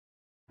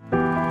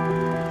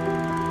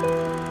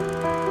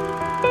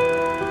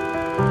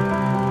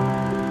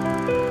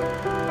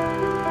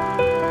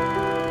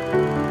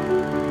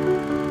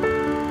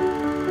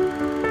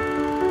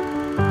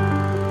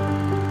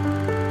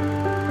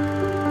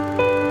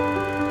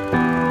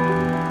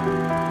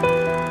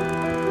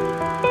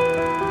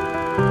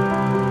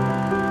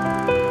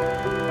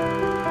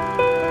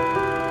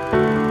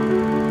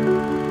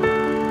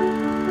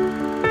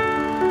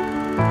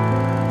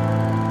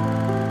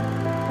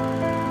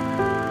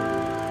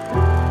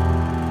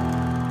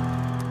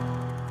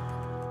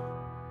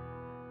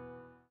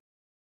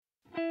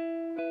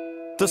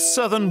The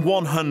Southern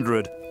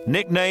 100,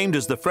 nicknamed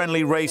as the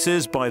friendly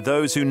races by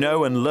those who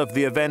know and love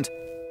the event,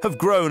 have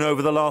grown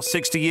over the last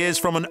 60 years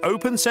from an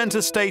open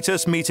centre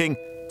status meeting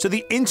to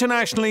the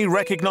internationally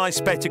recognised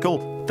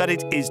spectacle that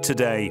it is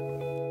today.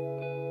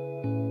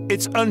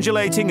 Its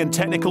undulating and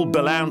technical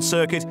Ballown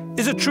circuit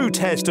is a true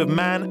test of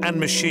man and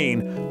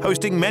machine,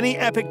 hosting many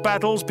epic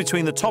battles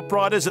between the top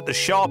riders at the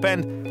sharp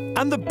end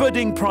and the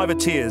budding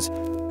privateers,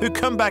 who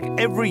come back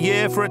every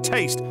year for a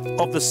taste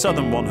of the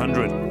Southern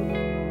 100.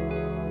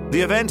 The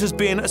event has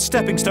been a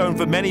stepping stone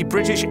for many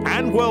British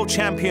and world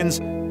champions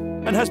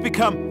and has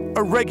become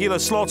a regular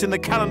slot in the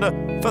calendar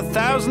for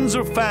thousands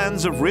of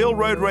fans of real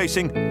road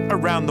racing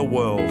around the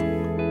world.